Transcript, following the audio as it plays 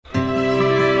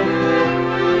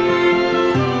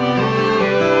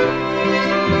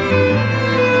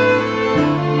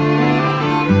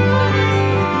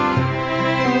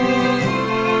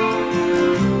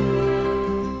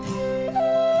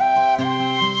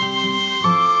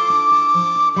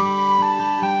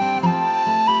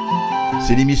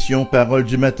C'est l'émission Parole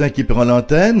du matin qui prend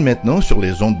l'antenne maintenant sur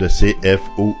les ondes de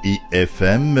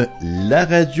CFOI-FM, la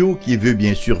radio qui veut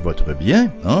bien sûr votre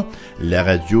bien, la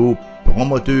radio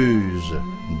promoteuse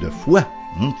de foi,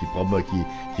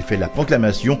 qui fait la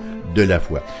proclamation de la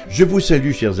foi. Je vous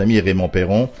salue, chers amis, Raymond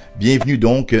Perron. Bienvenue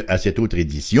donc à cette autre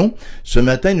édition. Ce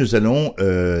matin, nous allons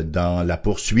dans la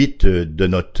poursuite de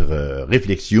notre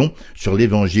réflexion sur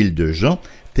l'évangile de Jean,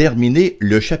 terminer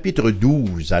le chapitre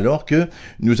 12, alors que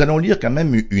nous allons lire quand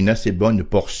même une assez bonne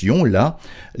portion, là,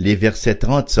 les versets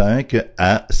 35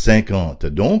 à 50.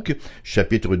 Donc,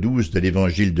 chapitre 12 de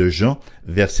l'évangile de Jean,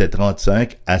 versets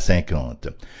 35 à 50.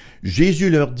 Jésus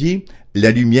leur dit, «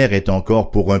 La lumière est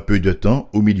encore pour un peu de temps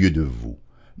au milieu de vous.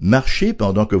 Marchez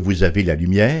pendant que vous avez la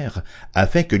lumière,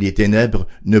 afin que les ténèbres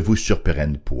ne vous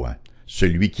surprennent point.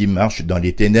 Celui qui marche dans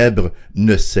les ténèbres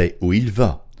ne sait où il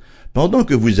va. Pendant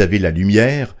que vous avez la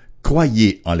lumière,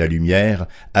 croyez en la lumière,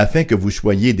 afin que vous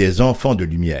soyez des enfants de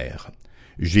lumière. »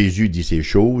 Jésus dit ces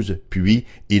choses, puis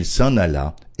il s'en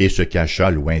alla et se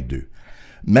cacha loin d'eux.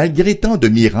 Malgré tant de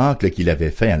miracles qu'il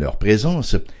avait faits en leur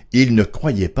présence, ils ne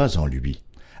croyaient pas en lui.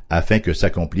 Afin que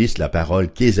s'accomplisse la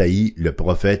parole qu'Ésaïe le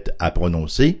prophète a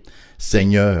prononcée, «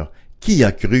 Seigneur, qui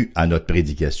a cru à notre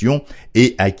prédication,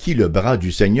 et à qui le bras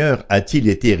du Seigneur a-t-il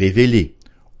été révélé? »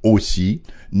 Aussi,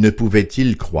 ne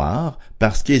pouvaient-ils croire,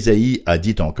 parce qu'Ésaïe a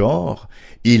dit encore,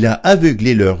 « Il a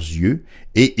aveuglé leurs yeux,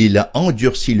 et il a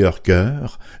endurci leur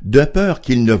cœur, de peur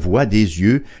qu'ils ne voient des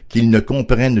yeux, qu'ils ne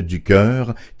comprennent du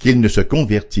cœur, qu'ils ne se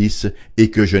convertissent, et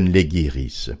que je ne les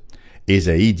guérisse. »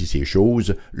 Ésaïe dit ces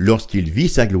choses lorsqu'il vit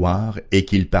sa gloire et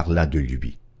qu'il parla de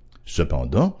lui.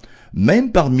 Cependant,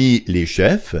 même parmi les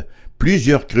chefs,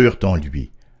 plusieurs crurent en lui,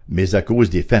 mais à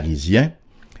cause des pharisiens,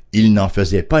 il n'en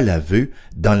faisait pas l'aveu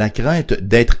dans la crainte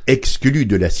d'être exclus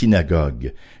de la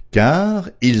synagogue, car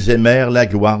ils aimèrent la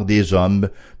gloire des hommes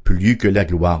plus que la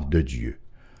gloire de Dieu.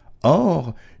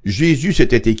 Or, Jésus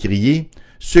s'était écrié,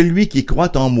 « Celui qui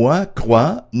croit en moi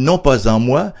croit, non pas en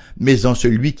moi, mais en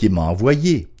celui qui m'a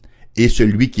envoyé. Et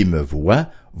celui qui me voit,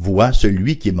 voit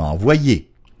celui qui m'a envoyé.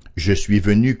 Je suis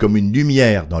venu comme une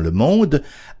lumière dans le monde,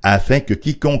 afin que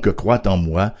quiconque croit en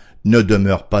moi ne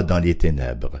demeure pas dans les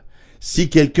ténèbres. Si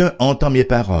quelqu'un entend mes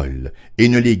paroles et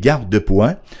ne les garde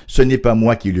point, ce n'est pas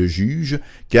moi qui le juge,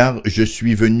 car je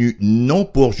suis venu non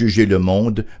pour juger le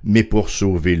monde, mais pour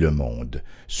sauver le monde.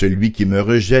 Celui qui me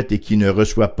rejette et qui ne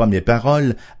reçoit pas mes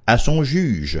paroles a son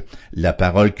juge. La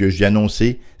parole que j'ai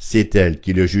annoncée, c'est elle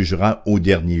qui le jugera au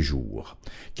dernier jour.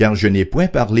 Car je n'ai point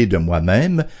parlé de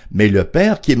moi-même, mais le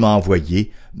Père qui m'a envoyé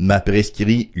m'a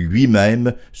prescrit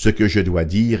lui-même ce que je dois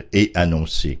dire et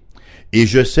annoncer. Et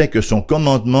je sais que son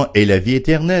commandement est la vie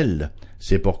éternelle.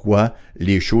 C'est pourquoi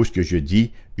les choses que je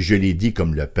dis, je les dis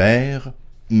comme le Père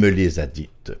me les a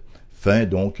dites. » Fin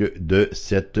donc de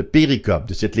cette péricope,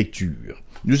 de cette lecture.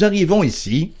 Nous arrivons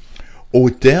ici au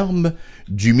terme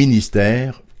du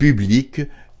ministère public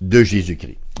de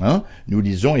Jésus-Christ. Nous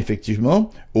lisons effectivement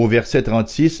au verset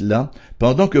 36, là, «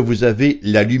 Pendant que vous avez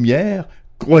la lumière,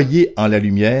 croyez en la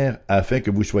lumière, afin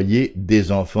que vous soyez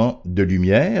des enfants de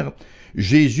lumière. »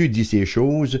 Jésus dit ces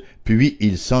choses, puis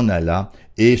il s'en alla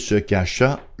et se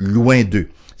cacha loin d'eux.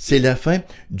 C'est la fin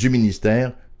du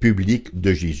ministère public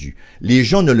de Jésus. Les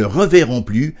gens ne le reverront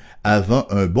plus avant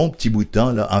un bon petit bout de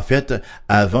temps, là, en fait,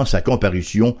 avant sa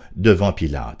comparution devant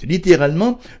Pilate.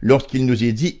 Littéralement, lorsqu'il nous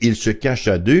est dit « il se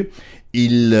cacha d'eux »,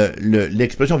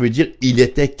 l'expression veut dire « il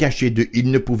était caché d'eux »,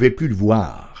 il ne pouvait plus le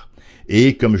voir.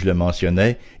 Et, comme je le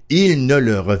mentionnais, ils ne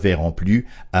le reverront plus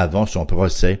avant son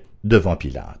procès devant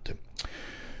Pilate.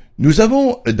 Nous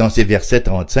avons, dans ces versets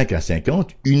 35 à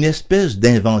 50, une espèce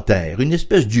d'inventaire, une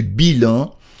espèce du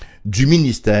bilan du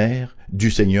ministère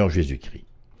du Seigneur Jésus-Christ.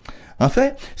 En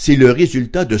fait, c'est le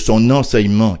résultat de son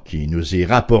enseignement qui nous est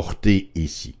rapporté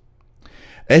ici.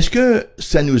 Est-ce que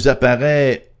ça nous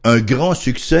apparaît un grand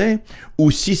succès ou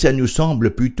si ça nous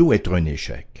semble plutôt être un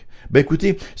échec?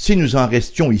 Écoutez, si nous en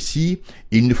restions ici,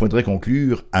 il nous faudrait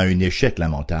conclure à un échec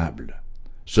lamentable.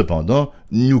 Cependant,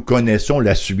 nous connaissons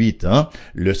la suite.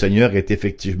 Le Seigneur est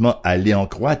effectivement allé en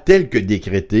croix tel que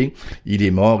décrété. Il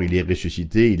est mort, il est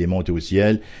ressuscité, il est monté au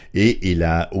ciel et il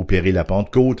a opéré la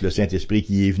Pentecôte, le Saint-Esprit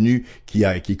qui est venu, qui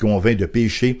convainc de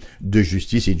péché, de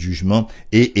justice et de jugement.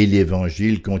 Et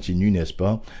l'Évangile continue, n'est-ce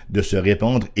pas, de se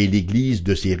répandre et l'Église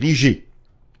de s'ériger.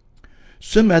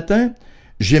 Ce matin,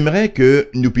 j'aimerais que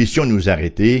nous puissions nous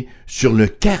arrêter sur le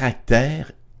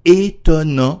caractère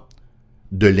étonnant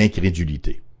de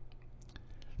l'incrédulité.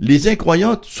 Les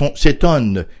incroyants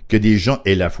s'étonnent que des gens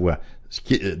aient la foi.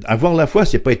 Avoir la foi,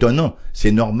 c'est pas étonnant,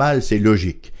 c'est normal, c'est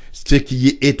logique. Ce qui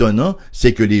est étonnant,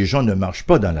 c'est que les gens ne marchent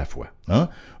pas dans la foi.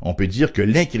 On peut dire que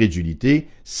l'incrédulité,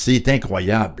 c'est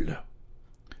incroyable.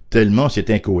 tellement c'est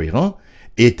incohérent,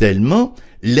 et tellement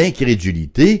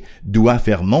l'incrédulité doit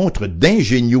faire montre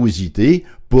d'ingéniosité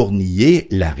pour nier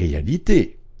la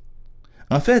réalité.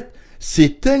 En fait,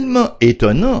 c'est tellement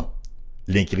étonnant,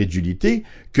 l'incrédulité,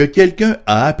 que quelqu'un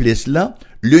a appelé cela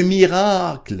le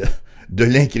miracle de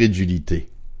l'incrédulité.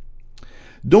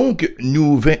 Donc,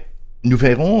 nous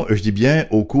verrons, je dis bien,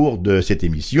 au cours de cette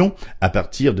émission, à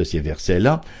partir de ces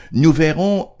versets-là, nous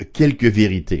verrons quelques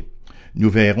vérités. Nous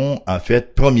verrons, en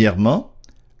fait, premièrement,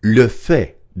 le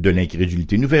fait de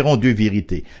l'incrédulité. Nous verrons deux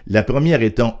vérités. La première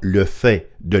étant le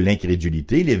fait de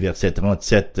l'incrédulité, les versets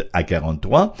 37 à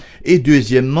 43, et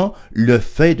deuxièmement, le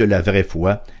fait de la vraie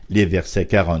foi, les versets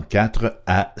 44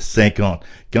 à 50.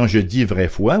 Quand je dis vraie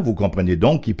foi, vous comprenez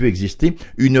donc qu'il peut exister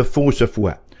une fausse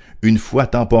foi, une foi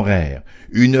temporaire,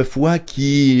 une foi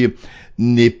qui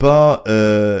n'est pas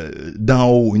d'en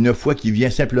haut, une foi qui vient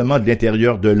simplement de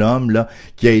l'intérieur de l'homme, là,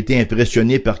 qui a été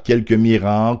impressionné par quelques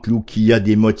miracles ou qui a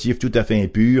des motifs tout à fait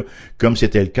impurs, comme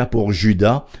c'était le cas pour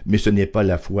Judas, mais ce n'est pas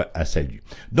la foi à salut.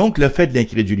 Donc le fait de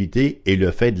l'incrédulité et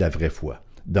le fait de la vraie foi.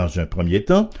 Dans un premier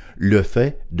temps, le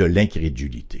fait de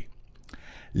l'incrédulité.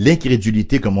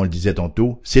 L'incrédulité, comme on le disait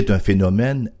tantôt, c'est un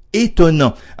phénomène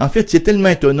étonnant. En fait, c'est tellement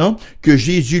étonnant que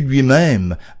Jésus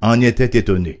lui-même en était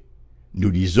étonné. Nous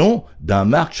lisons dans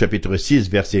Marc chapitre 6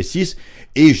 verset 6,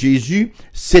 « Et Jésus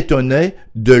s'étonnait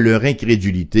de leur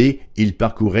incrédulité, il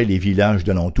parcourait les villages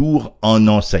d'alentour en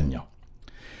enseignant. »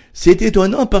 C'est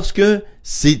étonnant parce que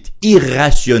c'est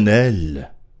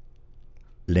irrationnel,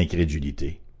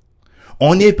 l'incrédulité.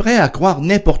 On est prêt à croire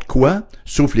n'importe quoi,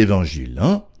 sauf l'Évangile,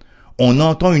 hein? On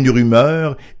entend une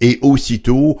rumeur et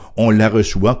aussitôt on la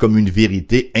reçoit comme une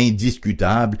vérité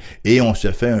indiscutable et on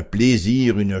se fait un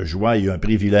plaisir, une joie et un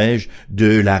privilège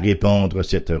de la répandre,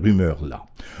 cette rumeur-là.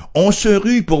 On se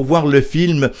rue pour voir le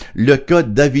film Le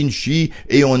Code da Vinci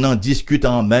et on en discute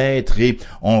en maître et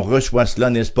on reçoit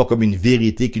cela, n'est-ce pas, comme une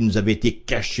vérité qui nous avait été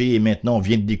cachée et maintenant on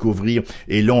vient de découvrir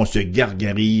et là on se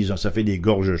gargarise, on se fait des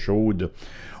gorges chaudes.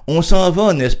 On s'en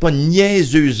va, n'est-ce pas,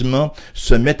 niaiseusement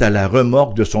se mettre à la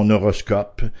remorque de son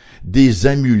horoscope, des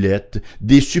amulettes,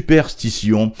 des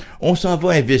superstitions. On s'en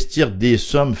va investir des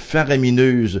sommes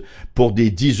faramineuses pour des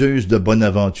diseuses de bonne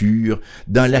aventure,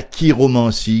 dans la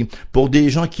chiromancie, pour des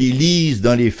gens qui lisent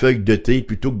dans les feuilles de thé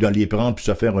plutôt que dans les prendre puis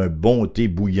se faire un bon thé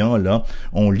bouillant, là.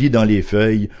 On lit dans les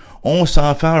feuilles. On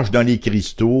s'enfarge dans les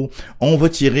cristaux, on va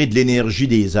tirer de l'énergie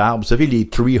des arbres. Vous savez, les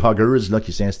tree huggers là,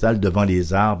 qui s'installent devant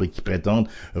les arbres et qui prétendent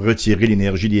retirer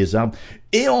l'énergie des arbres.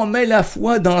 Et on met la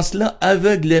foi dans cela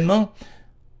aveuglément.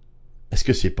 Est-ce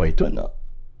que c'est pas étonnant?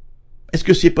 Est-ce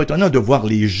que c'est pas étonnant de voir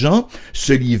les gens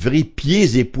se livrer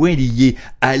pieds et poings liés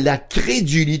à la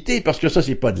crédulité? Parce que ça,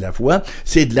 c'est pas de la foi,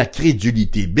 c'est de la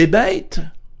crédulité bébête.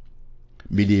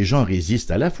 Mais les gens résistent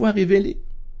à la foi révélée.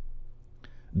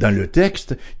 Dans le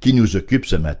texte qui nous occupe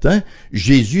ce matin,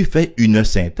 Jésus fait une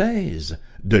synthèse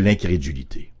de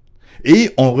l'incrédulité.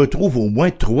 Et on retrouve au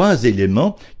moins 3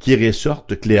 éléments qui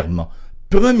ressortent clairement.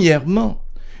 Premièrement,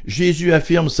 Jésus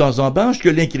affirme sans embâche que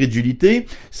l'incrédulité,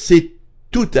 c'est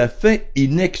tout à fait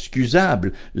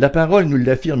inexcusable. La parole nous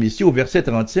l'affirme ici au verset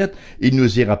 37, il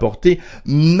nous est rapporté «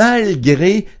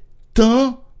 malgré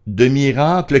tant de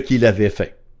miracles qu'il avait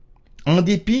faits ». En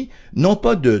dépit, non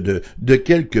pas de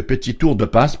quelques petits tours de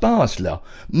passe-passe, là,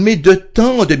 mais de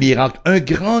tant de miracles, un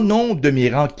grand nombre de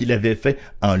miracles qu'il avait fait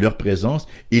en leur présence,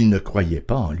 ils ne croyaient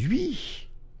pas en lui.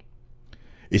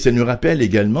 Et ça nous rappelle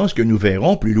également ce que nous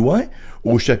verrons plus loin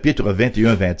au chapitre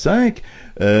 21 verset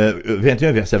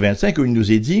 25, où il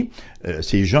nous est dit,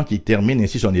 c'est Jean qui termine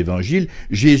ainsi son évangile,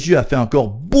 Jésus a fait encore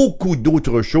beaucoup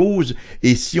d'autres choses,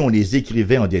 et si on les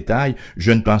écrivait en détail,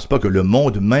 je ne pense pas que le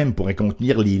monde même pourrait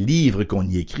contenir les livres qu'on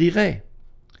y écrirait.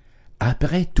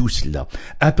 Après tout cela,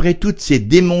 après toutes ces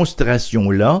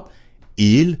démonstrations-là,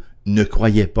 il ne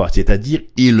croyaient pas, c'est-à-dire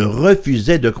ils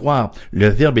refusaient de croire. Le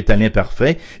verbe est à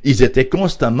l'imparfait, ils étaient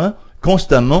constamment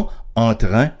en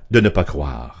train de ne pas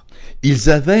croire.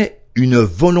 Ils avaient une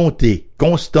volonté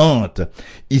constante,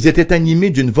 ils étaient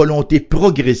animés d'une volonté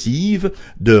progressive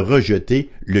de rejeter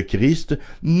le Christ,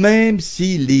 même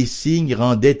si les signes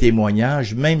rendaient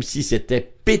témoignage, même si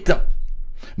c'était pétant,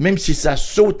 même si ça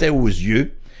sautait aux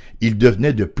yeux, ils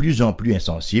devenaient de plus en plus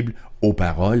insensibles aux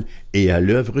paroles et à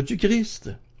l'œuvre du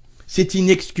Christ. C'est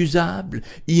inexcusable,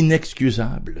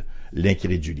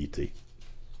 l'incrédulité.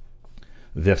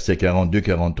 Versets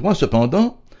 42-43,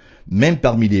 cependant, même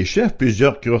parmi les chefs,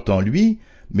 plusieurs crurent en lui,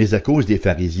 mais à cause des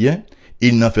pharisiens,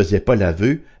 ils n'en faisaient pas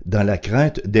l'aveu, dans la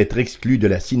crainte d'être exclus de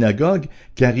la synagogue,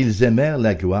 car ils aimèrent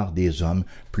la gloire des hommes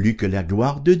plus que la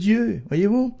gloire de Dieu.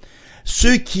 Voyez-vous?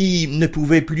 Ceux qui ne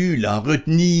pouvaient plus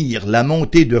retenir la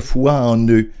montée de foi en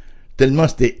eux, tellement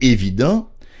c'était évident,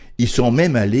 Ils sont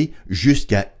même allés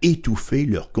jusqu'à étouffer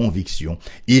leurs convictions.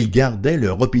 Ils gardaient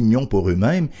leur opinion pour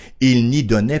eux-mêmes, ils n'y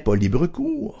donnaient pas libre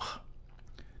cours.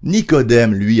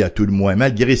 Nicodème, lui, à tout le moins,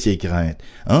 malgré ses craintes,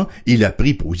 il a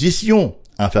pris position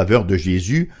en faveur de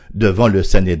Jésus devant le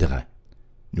Sanhédrin.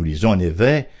 Nous lisons en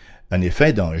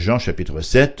effet, dans Jean chapitre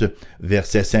 7,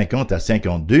 versets 50 à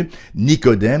 52,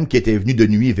 Nicodème, qui était venu de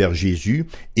nuit vers Jésus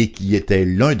et qui était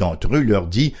l'un d'entre eux, leur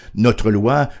dit, « Notre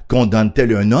loi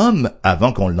condamne-t-elle un homme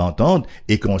avant qu'on l'entende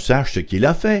et qu'on sache ce qu'il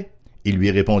a fait? » Ils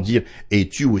lui répondirent, «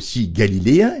 Es-tu aussi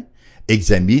galiléen?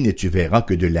 Examine et tu verras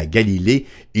que de la Galilée,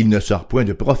 il ne sort point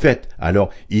de prophète. »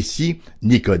 Alors ici,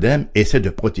 Nicodème essaie de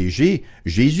protéger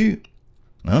Jésus.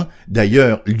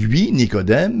 D'ailleurs, lui,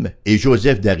 Nicodème et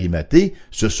Joseph d'Arimathée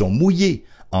se sont mouillés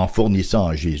en fournissant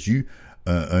à Jésus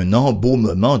un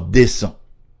embaumement décent.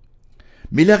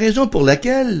 Mais la raison pour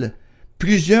laquelle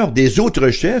plusieurs des autres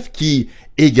chefs qui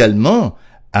également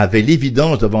avaient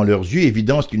l'évidence devant leurs yeux,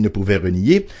 évidence qu'ils ne pouvaient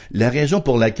renier, la raison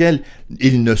pour laquelle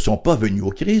ils ne sont pas venus au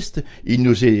Christ,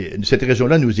 cette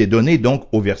raison-là nous est donnée donc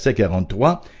au verset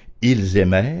 43, ils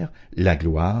aimèrent la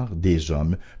gloire des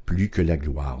hommes plus que la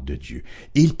gloire de Dieu.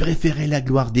 Ils préféraient la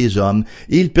gloire des hommes,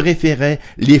 ils préféraient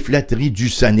les flatteries du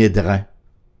Sanhédrin.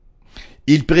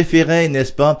 Ils préféraient,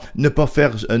 n'est-ce pas, ne pas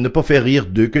faire rire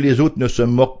d'eux, que les autres ne se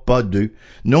moquent pas d'eux.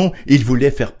 Non, ils voulaient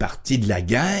faire partie de la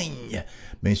gang.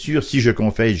 Bien sûr, si je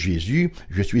confesse Jésus,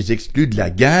 je suis exclu de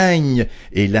la gang,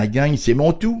 et la gang, c'est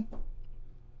mon tout.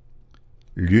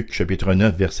 Luc, chapitre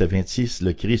 9, verset 26,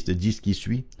 le Christ dit ce qui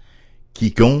suit.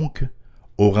 Quiconque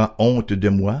aura honte de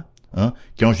moi,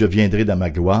 quand je viendrai dans ma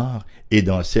gloire, et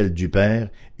dans celle du Père,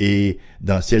 et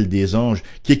dans celle des anges.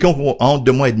 Quiconque aura honte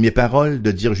de moi et de mes paroles,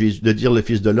 de dire le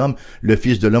Fils de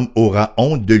l'homme aura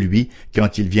honte de lui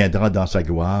quand il viendra dans sa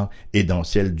gloire, et dans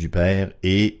celle du Père,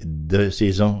 et de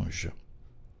ses anges.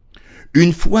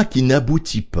 Une foi qui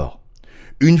n'aboutit pas,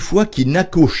 une foi qui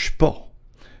n'accouche pas,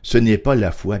 ce n'est pas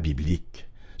la foi biblique,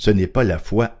 ce n'est pas la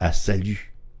foi à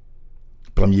salut.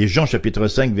 1er Jean chapitre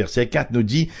 5 verset 4 nous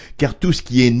dit « Car tout ce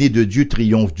qui est né de Dieu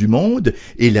triomphe du monde,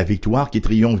 et la victoire qui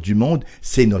triomphe du monde,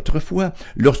 c'est notre foi. »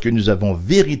 Lorsque nous avons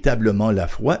véritablement la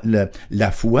foi,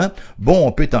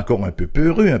 on peut être encore un peu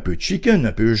peureux, un peu chicken,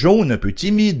 un peu jaune, un peu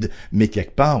timide, mais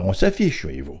quelque part on s'affiche,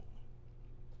 voyez-vous.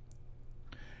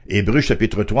 Hébreux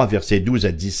chapitre 3 verset 12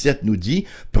 à 17 nous dit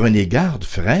 « Prenez garde,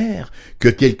 frères, que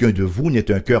quelqu'un de vous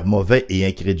n'ait un cœur mauvais et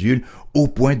incrédule au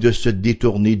point de se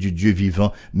détourner du Dieu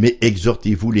vivant, mais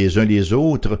exhortez-vous les uns les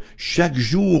autres chaque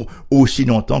jour, aussi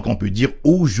longtemps qu'on peut dire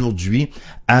aujourd'hui,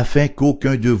 afin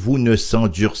qu'aucun de vous ne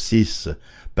s'endurcisse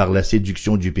par la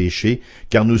séduction du péché,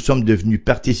 car nous sommes devenus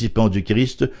participants du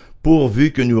Christ,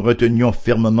 pourvu que nous retenions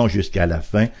fermement jusqu'à la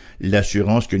fin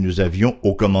l'assurance que nous avions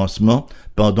au commencement,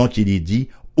 pendant qu'il est dit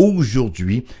 «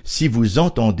 Aujourd'hui, si vous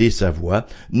entendez sa voix,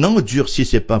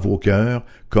 n'endurcissez pas vos cœurs,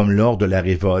 comme lors de la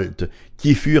révolte,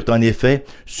 qui furent en effet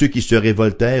ceux qui se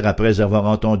révoltèrent après avoir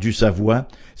entendu sa voix,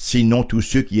 sinon tous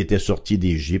ceux qui étaient sortis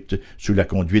d'Égypte sous la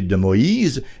conduite de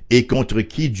Moïse, et contre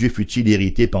qui Dieu fut-il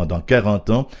irrité pendant 40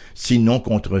 ans, sinon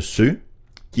contre ceux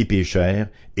qui péchèrent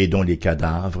et dont les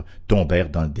cadavres tombèrent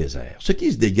dans le désert. » Ce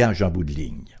qui se dégage en bout de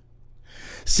ligne,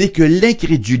 c'est que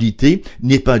l'incrédulité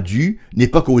n'est pas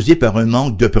causée par un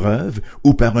manque de preuves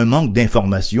ou par un manque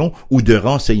d'informations ou de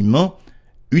renseignements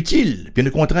utiles. Bien au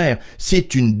contraire,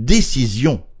 c'est une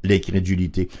décision,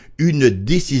 l'incrédulité, une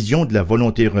décision de la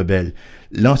volonté rebelle.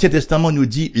 L'Ancien Testament nous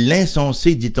dit «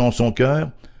 L'insensé dit en son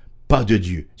cœur, pas de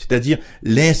Dieu ». C'est-à-dire,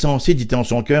 l'insensé dit en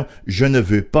son cœur « Je ne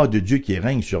veux pas de Dieu qui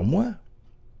règne sur moi ».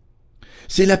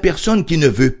 C'est la personne qui ne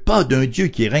veut pas d'un Dieu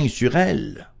qui règne sur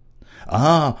elle.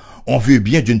 Ah, on veut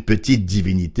bien d'une petite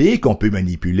divinité qu'on peut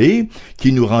manipuler,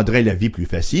 qui nous rendrait la vie plus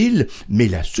facile, mais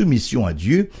la soumission à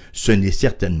Dieu, ce n'est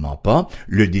certainement pas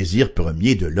le désir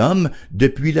premier de l'homme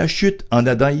depuis la chute en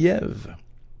Adam et Ève.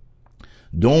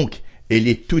 Donc, elle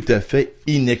est tout à fait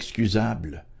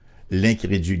inexcusable,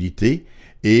 l'incrédulité,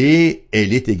 et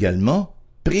elle est également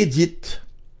prédite.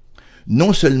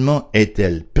 Non seulement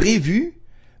est-elle prévue,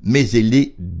 mais elle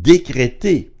est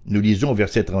décrétée. Nous lisons au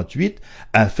verset 38,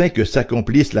 « Afin que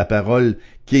s'accomplisse la parole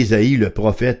qu'Ésaïe le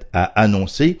prophète a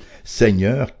annoncée,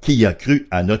 Seigneur, qui a cru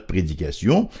à notre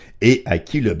prédication, et à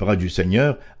qui le bras du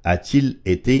Seigneur a-t-il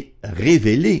été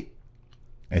révélé? »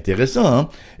 Intéressant,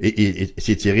 et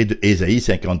c'est tiré de Ésaïe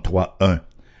 53, 1.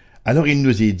 Alors il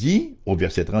nous est dit, au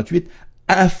verset 38, «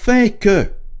 Afin que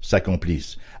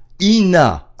s'accomplisse. »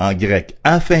 Ina, en grec,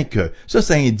 afin que.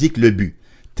 Ça indique le but.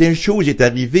 Telle chose est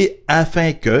arrivée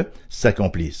afin que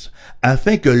s'accomplisse,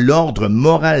 afin que l'ordre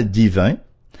moral divin,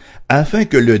 afin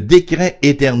que le décret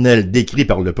éternel décrit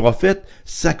par le prophète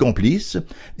s'accomplisse,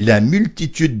 la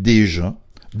multitude des gens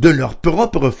de leur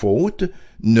propre faute,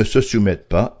 ne se soumettent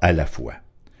pas à la foi.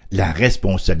 La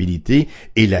responsabilité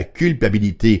et la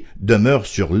culpabilité demeurent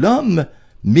sur l'homme,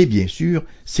 mais bien sûr,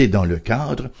 c'est dans le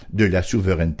cadre de la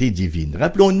souveraineté divine.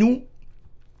 Rappelons-nous,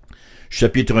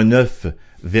 chapitre 9,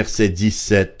 verset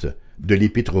 17 de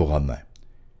l'Épître aux Romains.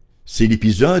 C'est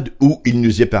l'épisode où il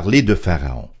nous est parlé de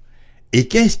Pharaon. Et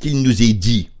qu'est-ce qu'il nous est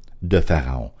dit de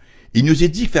Pharaon? Il nous est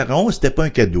dit que Pharaon, c'était pas un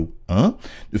cadeau, hein?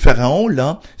 Le Pharaon,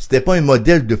 là, c'était pas un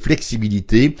modèle de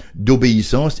flexibilité,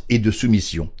 d'obéissance et de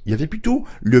soumission. Il avait plutôt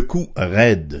le cou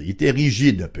raide. Il était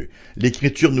rigide un peu.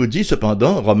 L'Écriture nous dit,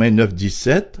 cependant, Romains 9,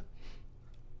 17,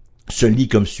 se lit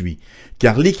comme suit.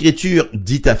 Car l'Écriture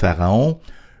dit à Pharaon,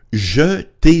 « Je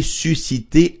t'ai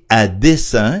suscité à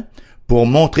dessein pour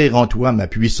montrer en toi ma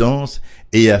puissance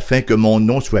et afin que mon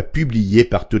nom soit publié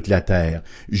par toute la terre.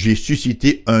 J'ai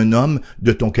suscité un homme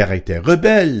de ton caractère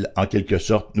rebelle, en quelque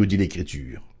sorte, nous dit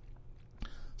l'Écriture. »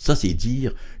 Ça, c'est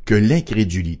dire que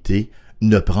l'incrédulité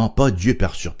ne prend pas Dieu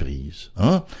par surprise.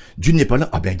 Hein? Dieu n'est pas là.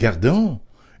 Ah ben, gardons.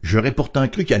 J'aurais pourtant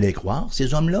cru qu'elle allait croire,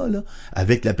 ces hommes-là, là,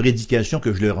 avec la prédication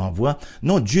que je leur envoie.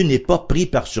 Non, Dieu n'est pas pris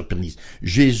par surprise.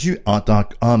 Jésus, en tant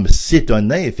qu'homme,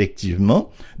 s'étonnait effectivement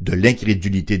de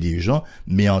l'incrédulité des gens,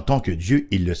 mais en tant que Dieu,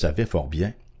 il le savait fort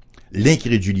bien.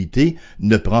 L'incrédulité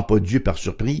ne prend pas Dieu par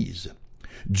surprise.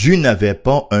 Dieu n'avait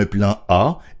pas un plan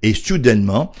A, et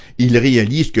soudainement, il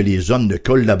réalise que les hommes ne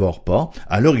collaborent pas,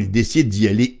 alors il décide d'y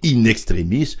aller in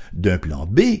extremis d'un plan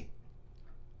B. Et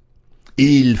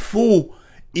il faut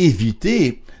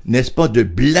éviter, n'est-ce pas, de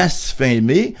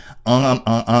blasphémer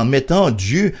en mettant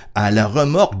Dieu à la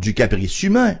remorque du caprice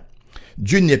humain.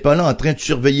 Dieu n'est pas là en train de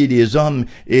surveiller les hommes,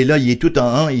 et là, il est tout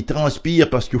en il transpire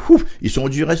parce que, ils sont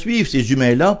durs à suivre, ces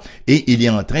humains-là, et il est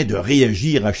en train de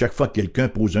réagir à chaque fois que quelqu'un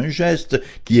pose un geste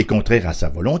qui est contraire à sa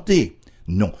volonté.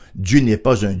 Non, Dieu n'est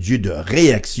pas un Dieu de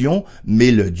réaction,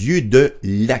 mais le Dieu de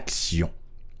l'action.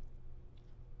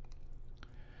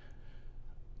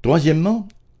 Troisièmement,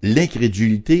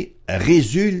 l'incrédulité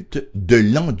résulte de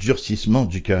l'endurcissement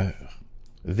du cœur.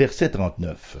 Verset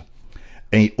 39.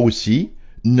 Et aussi,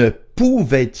 ne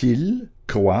pouvait-il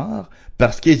croire,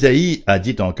 parce qu'Ésaïe a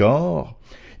dit encore,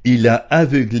 « Il a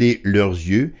aveuglé leurs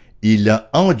yeux, il a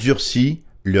endurci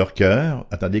leur cœur. »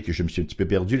 Attendez que je me suis un petit peu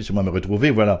perdu, laissez-moi me retrouver,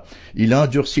 voilà. « Il a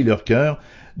endurci leur cœur,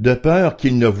 de peur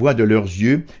qu'ils ne voient de leurs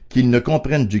yeux, qu'ils ne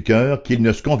comprennent du cœur, qu'ils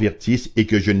ne se convertissent et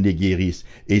que je ne les guérisse. »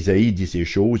 Ésaïe dit ces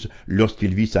choses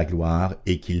lorsqu'il vit sa gloire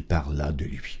et qu'il parla de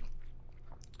lui.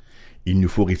 Il nous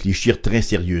faut réfléchir très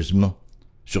sérieusement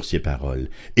sur ces paroles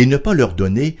et ne pas leur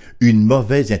donner une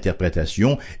mauvaise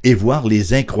interprétation et voir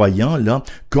les incroyants là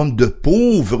comme de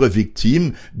pauvres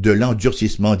victimes de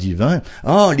l'endurcissement divin.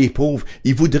 Ah, les pauvres,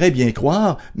 ils voudraient bien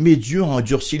croire, mais Dieu a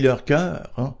endurci leur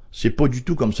cœur. Hein? C'est pas du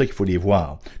tout comme ça qu'il faut les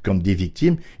voir. Comme des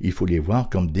victimes, il faut les voir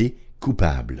comme des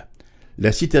coupables.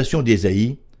 La citation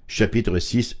d'Ésaïe, chapitre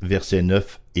 6, versets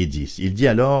 9 et 10. Il dit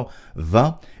alors, «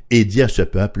 Va et dis à ce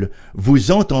peuple,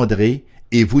 vous entendrez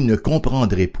et vous ne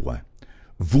comprendrez point.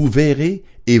 Vous verrez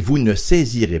et vous ne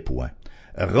saisirez point.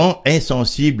 Rends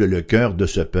insensible le cœur de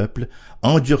ce peuple,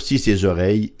 endurcis ses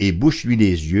oreilles et bouche-lui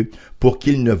les yeux, pour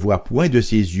qu'il ne voie point de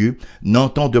ses yeux,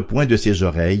 n'entende point de ses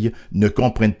oreilles, ne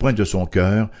comprenne point de son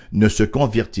cœur, ne se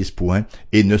convertisse point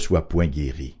et ne soit point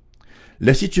guéri. »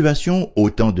 La situation au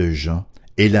temps de Jean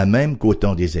est la même qu'au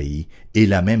temps d'Ésaïe et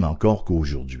la même encore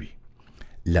qu'aujourd'hui.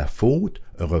 La faute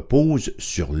repose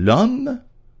sur l'homme.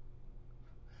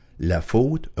 La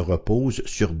faute repose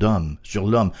sur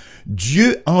l'homme.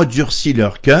 Dieu endurcit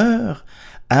leur cœur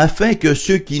afin que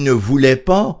ceux qui ne voulaient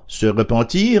pas se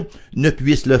repentir ne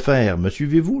puissent le faire. Me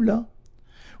suivez-vous là?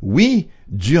 Oui,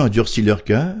 Dieu endurcit leur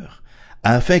cœur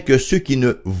afin que ceux qui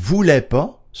ne voulaient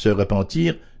pas se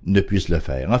repentir ne puissent le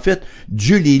faire. En fait,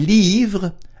 Dieu les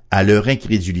livre à leur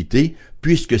incrédulité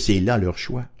puisque c'est là leur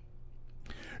choix.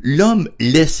 L'homme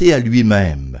laissé à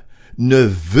lui-même ne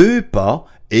veut pas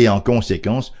et en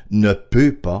conséquence ne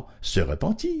peut pas se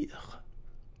repentir.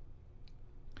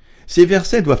 Ces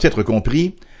versets doivent être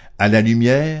compris à la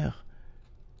lumière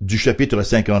du chapitre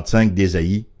 55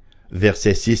 d'Ésaïe,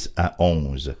 versets 6 à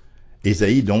 11.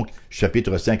 Ésaïe donc,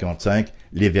 chapitre 55,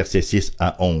 les versets 6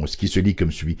 à 11, qui se lit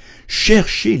comme suit. «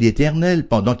 Cherchez l'Éternel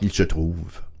pendant qu'il se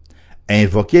trouve.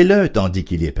 Invoquez-le tandis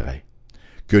qu'il est prêt.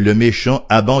 Que le méchant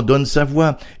abandonne sa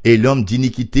voie et l'homme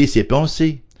d'iniquité ses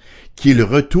pensées. Qu'il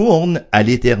retourne à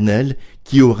l'Éternel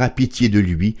qui aura pitié de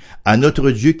lui, à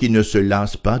notre Dieu qui ne se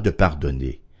lasse pas de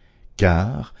pardonner.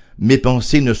 Car mes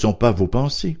pensées ne sont pas vos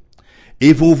pensées,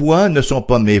 et vos voix ne sont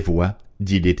pas mes voix,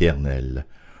 dit l'Éternel.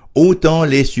 Autant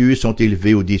les cieux sont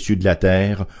élevés au-dessus de la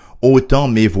terre, autant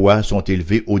mes voix sont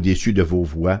élevées au-dessus de vos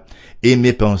voix, et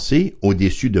mes pensées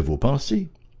au-dessus de vos pensées.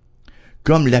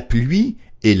 comme la pluie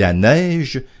et la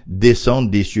neige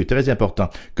descendent des cieux. Très important.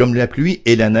 Comme la pluie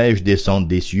et la neige descendent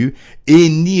des cieux, et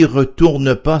n'y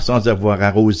retournent pas sans avoir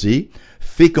arrosé,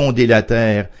 fécondé la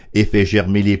terre et fait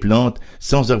germer les plantes,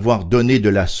 sans avoir donné de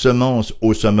la semence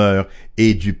au semeur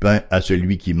et du pain à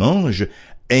celui qui mange,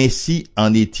 ainsi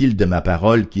en est-il de ma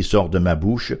parole qui sort de ma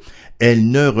bouche. Elle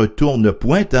ne retourne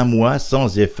point à moi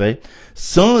sans effet,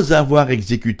 sans avoir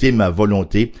exécuté ma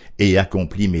volonté et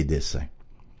accompli mes desseins.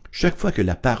 Chaque fois que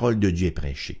la parole de Dieu est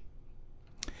prêchée,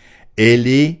 elle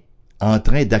est en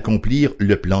train d'accomplir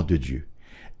le plan de Dieu.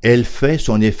 Elle fait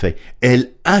son effet.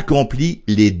 Elle accomplit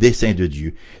les desseins de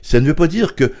Dieu. Ça ne veut pas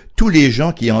dire que tous les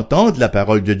gens qui entendent la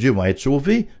parole de Dieu vont être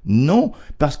sauvés. Non,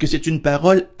 parce que c'est une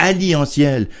parole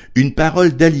alliantielle, une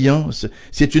parole d'alliance.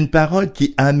 C'est une parole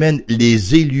qui amène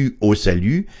les élus au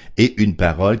salut et une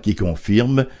parole qui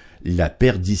confirme la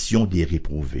perdition des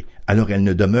réprouvés. Alors elle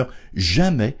ne demeure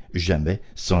jamais, jamais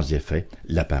sans effet,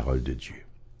 la parole de Dieu.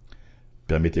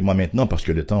 Permettez-moi maintenant, parce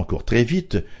que le temps court très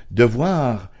vite, de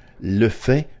voir le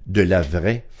fait de la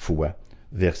vraie foi.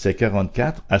 Versets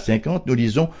 44 à 50, nous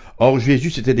lisons « Or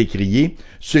Jésus s'était décrié,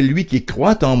 celui qui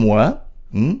croit en moi,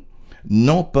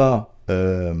 non pas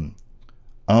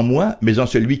en moi, mais en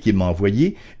celui qui m'a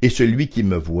envoyé, et celui qui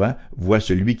me voit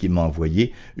celui qui m'a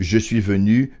envoyé. Je suis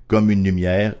venu comme une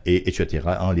lumière, et etc.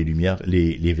 en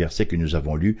les versets que nous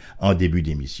avons lus en début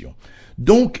d'émission.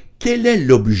 Donc, quel est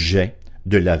l'objet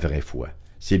de la vraie foi?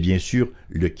 C'est bien sûr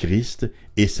le Christ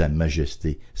et sa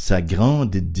majesté, sa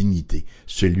grande dignité,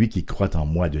 celui qui croit en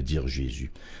moi, de dire Jésus.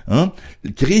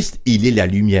 Le Christ, il est la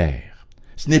lumière.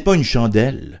 Ce n'est pas une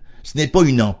chandelle, ce n'est pas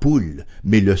une ampoule,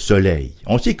 mais le soleil.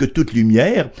 On sait que toute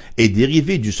lumière est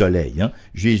dérivée du soleil.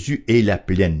 Jésus est la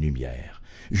pleine lumière.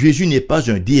 Jésus n'est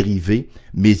pas un dérivé,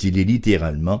 mais il est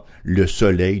littéralement le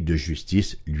soleil de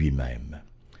justice lui-même.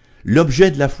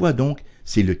 L'objet de la foi, donc,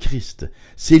 c'est le Christ.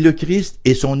 C'est le Christ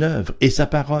et son œuvre et sa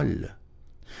parole.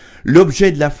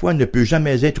 L'objet de la foi ne peut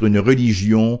jamais être une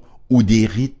religion ou des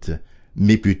rites,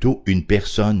 mais plutôt une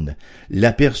personne,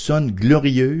 la personne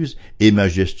glorieuse et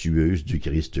majestueuse du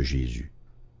Christ Jésus.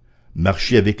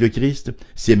 Marcher avec le Christ,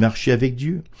 c'est marcher avec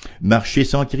Dieu. Marcher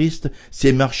sans Christ,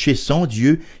 c'est marcher sans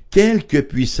Dieu, quelle que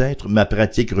puisse être ma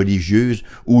pratique religieuse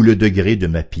ou le degré de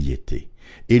ma piété.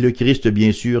 Et le Christ,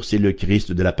 bien sûr, c'est le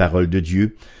Christ de la parole de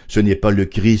Dieu. Ce n'est pas le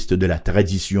Christ de la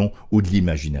tradition ou de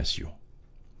l'imagination.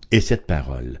 Et cette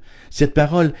parole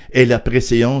est la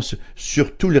préséance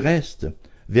sur tout le reste.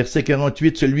 Verset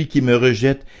 48, celui qui me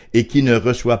rejette et qui ne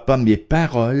reçoit pas mes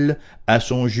paroles à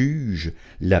son juge.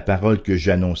 La parole que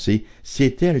j'ai annoncée,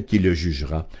 c'est elle qui le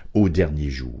jugera au dernier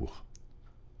jour.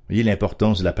 Voyez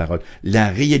l'importance de la parole, la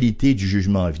réalité du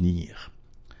jugement à venir.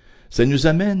 Ça nous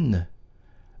amène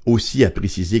aussi à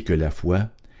préciser que la foi,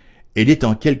 elle est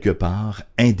en quelque part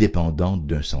indépendante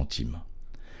d'un sentiment.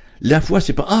 La foi,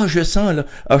 c'est pas « je sens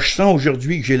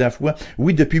aujourd'hui que j'ai la foi.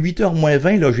 Oui, depuis 8h moins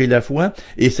 20, là, j'ai la foi,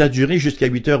 et ça a duré jusqu'à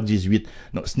 8h18. »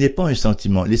 Non, ce n'est pas un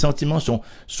sentiment. Les sentiments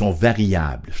sont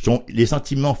variables. Les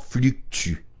sentiments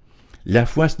fluctuent. La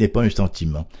foi, ce n'est pas un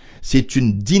sentiment. C'est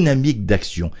une dynamique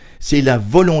d'action. C'est la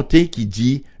volonté qui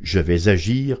dit « je vais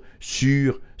agir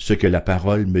sur ce que la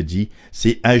parole me dit ».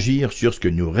 C'est agir sur ce que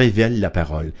nous révèle la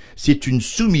parole. C'est une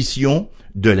soumission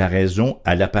de la raison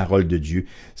à la parole de Dieu.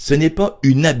 Ce n'est pas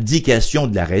une abdication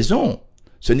de la raison.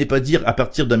 Ce n'est pas dire à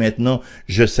partir de maintenant,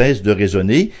 je cesse de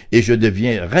raisonner et je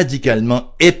deviens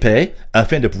radicalement épais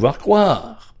afin de pouvoir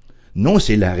croire. Non,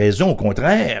 c'est la raison au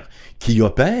contraire qui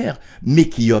opère, mais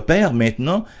qui opère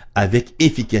maintenant avec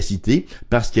efficacité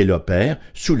parce qu'elle opère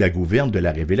sous la gouverne de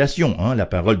la révélation. La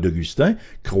parole d'Augustin,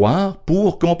 croire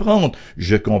pour comprendre.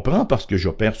 Je comprends parce que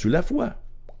j'opère sous la foi.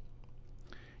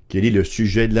 Quel est le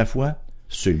sujet de la foi?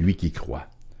 Celui qui croit.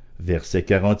 Verset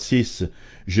 46,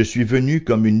 « Je suis venu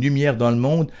comme une lumière dans le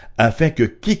monde, afin que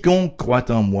quiconque croit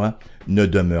en moi ne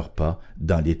demeure pas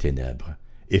dans les ténèbres. »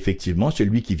 Effectivement,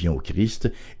 celui qui vient au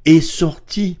Christ est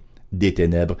sorti des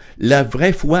ténèbres. La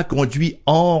vraie foi conduit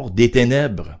hors des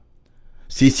ténèbres.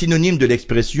 C'est synonyme de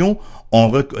l'expression « on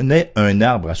reconnaît un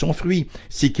arbre à son fruit ».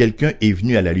 Si quelqu'un est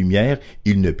venu à la lumière,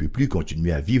 il ne peut plus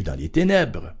continuer à vivre dans les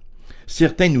ténèbres.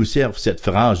 Certains nous servent cette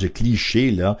phrase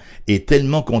cliché-là, est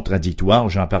tellement contradictoire,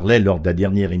 j'en parlais lors de la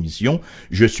dernière émission,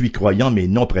 je suis croyant mais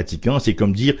non pratiquant, c'est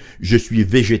comme dire je suis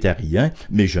végétarien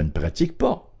mais je ne pratique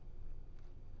pas.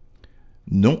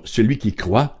 Non, celui qui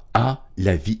croit a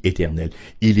la vie éternelle.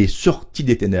 Il est sorti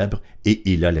des ténèbres et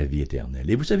il a la vie éternelle.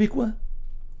 Et vous savez quoi?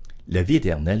 La vie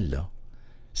éternelle, là,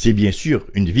 c'est bien sûr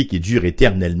une vie qui dure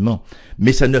éternellement,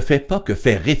 mais ça ne fait pas que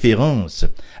faire référence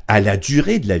à la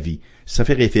durée de la vie. Ça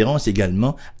fait référence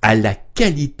également à la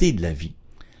qualité de la vie.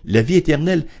 La vie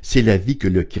éternelle, c'est la vie que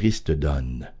le Christ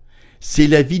donne. c'est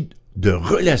la vie de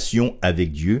relation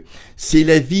avec Dieu, c'est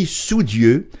la vie sous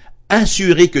Dieu,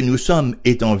 assuré que nous sommes,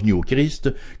 étant venus au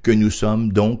Christ, que nous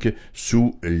sommes donc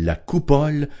sous la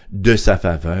coupole de sa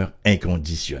faveur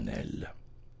inconditionnelle.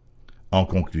 En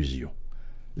conclusion,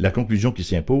 la conclusion qui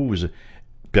s'impose,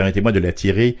 permettez-moi de la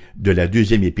tirer de la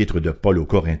deuxième épître de Paul aux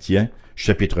Corinthiens,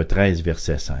 chapitre 13,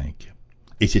 verset 5.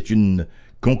 Et c'est une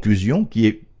conclusion qui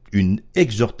est une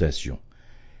exhortation.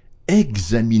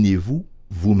 Examinez-vous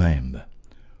vous-même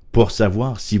pour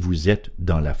savoir si vous êtes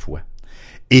dans la foi.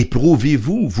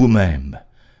 Éprouvez-vous vous-même.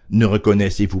 Ne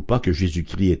reconnaissez-vous pas que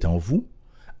Jésus-Christ est en vous,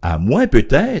 à moins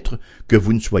peut-être que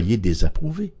vous ne soyez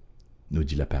désapprouvé, nous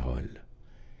dit la parole.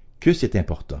 Que c'est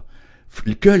important,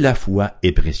 que la foi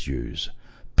est précieuse.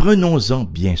 Prenons-en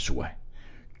bien soin.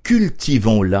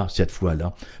 Cultivons-la, cette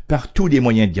foi-là, par tous les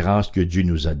moyens de grâce que Dieu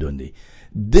nous a donnés.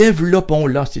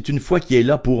 Développons-la, c'est une foi qui est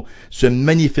là pour se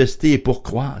manifester et pour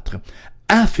croître.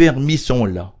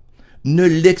 Affermissons-la. Ne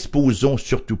l'exposons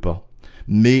surtout pas.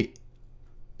 Mais,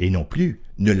 et non plus,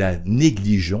 ne la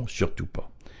négligeons surtout pas.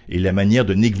 Et la manière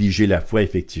de négliger la foi,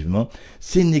 effectivement,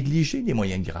 c'est négliger les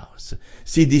moyens de grâce.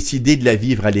 C'est décider de la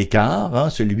vivre à l'écart. Hein?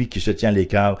 Celui qui se tient à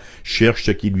l'écart cherche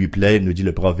ce qui lui plaît, nous dit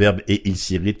le proverbe, et il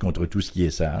s'irrite contre tout ce qui est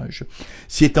sage.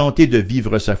 C'est tenter de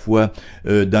vivre sa foi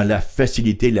dans la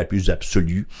facilité la plus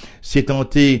absolue. C'est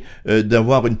tenter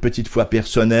d'avoir une petite foi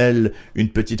personnelle, une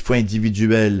petite foi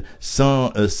individuelle,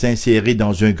 sans s'insérer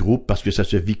dans un groupe, parce que ça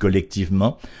se vit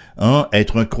collectivement. Hein?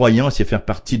 Être un croyant, c'est faire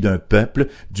partie d'un peuple,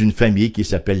 d'une famille qui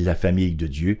s'appelle la famille de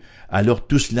Dieu. Alors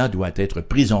tout cela doit être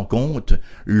pris en compte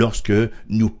lorsque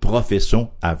nous professons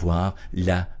avoir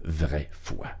la vraie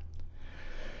foi.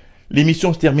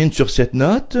 L'émission se termine sur cette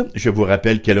note. Je vous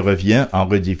rappelle qu'elle revient en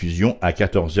rediffusion à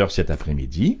 14h cet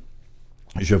après-midi.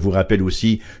 Je vous rappelle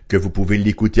aussi que vous pouvez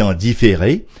l'écouter en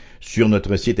différé sur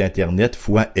notre site internet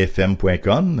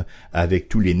foifm.com avec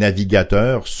tous les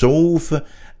navigateurs sauf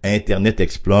Internet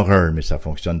Explorer, mais ça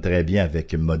fonctionne très bien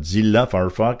avec Mozilla,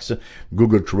 Firefox,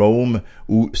 Google Chrome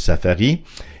ou Safari.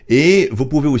 Et vous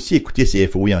pouvez aussi écouter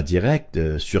CFOI en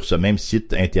direct sur ce même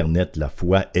site internet,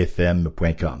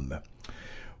 lafoifm.com.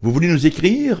 Vous voulez nous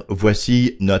écrire?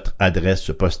 Voici notre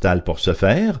adresse postale pour ce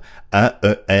faire,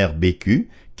 AERBQ,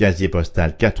 casier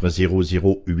postal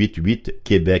 40088,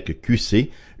 Québec QC,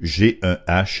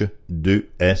 G1H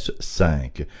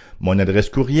 2S5. Mon adresse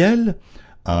courriel,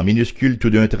 en minuscule tout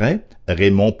d'un trait,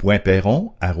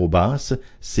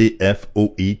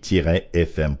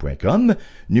 raymond.perron@cfoi-fm.com.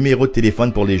 Numéro de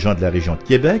téléphone pour les gens de la région de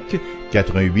Québec,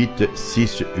 88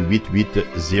 688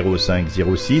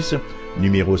 0506.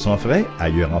 Numéro sans frais,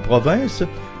 ailleurs en province,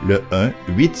 le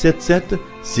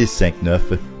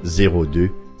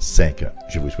 1-877-659-0251.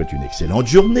 Je vous souhaite une excellente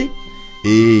journée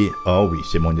et, oui,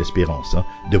 c'est mon espérance,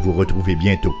 de vous retrouver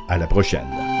bientôt. À la prochaine.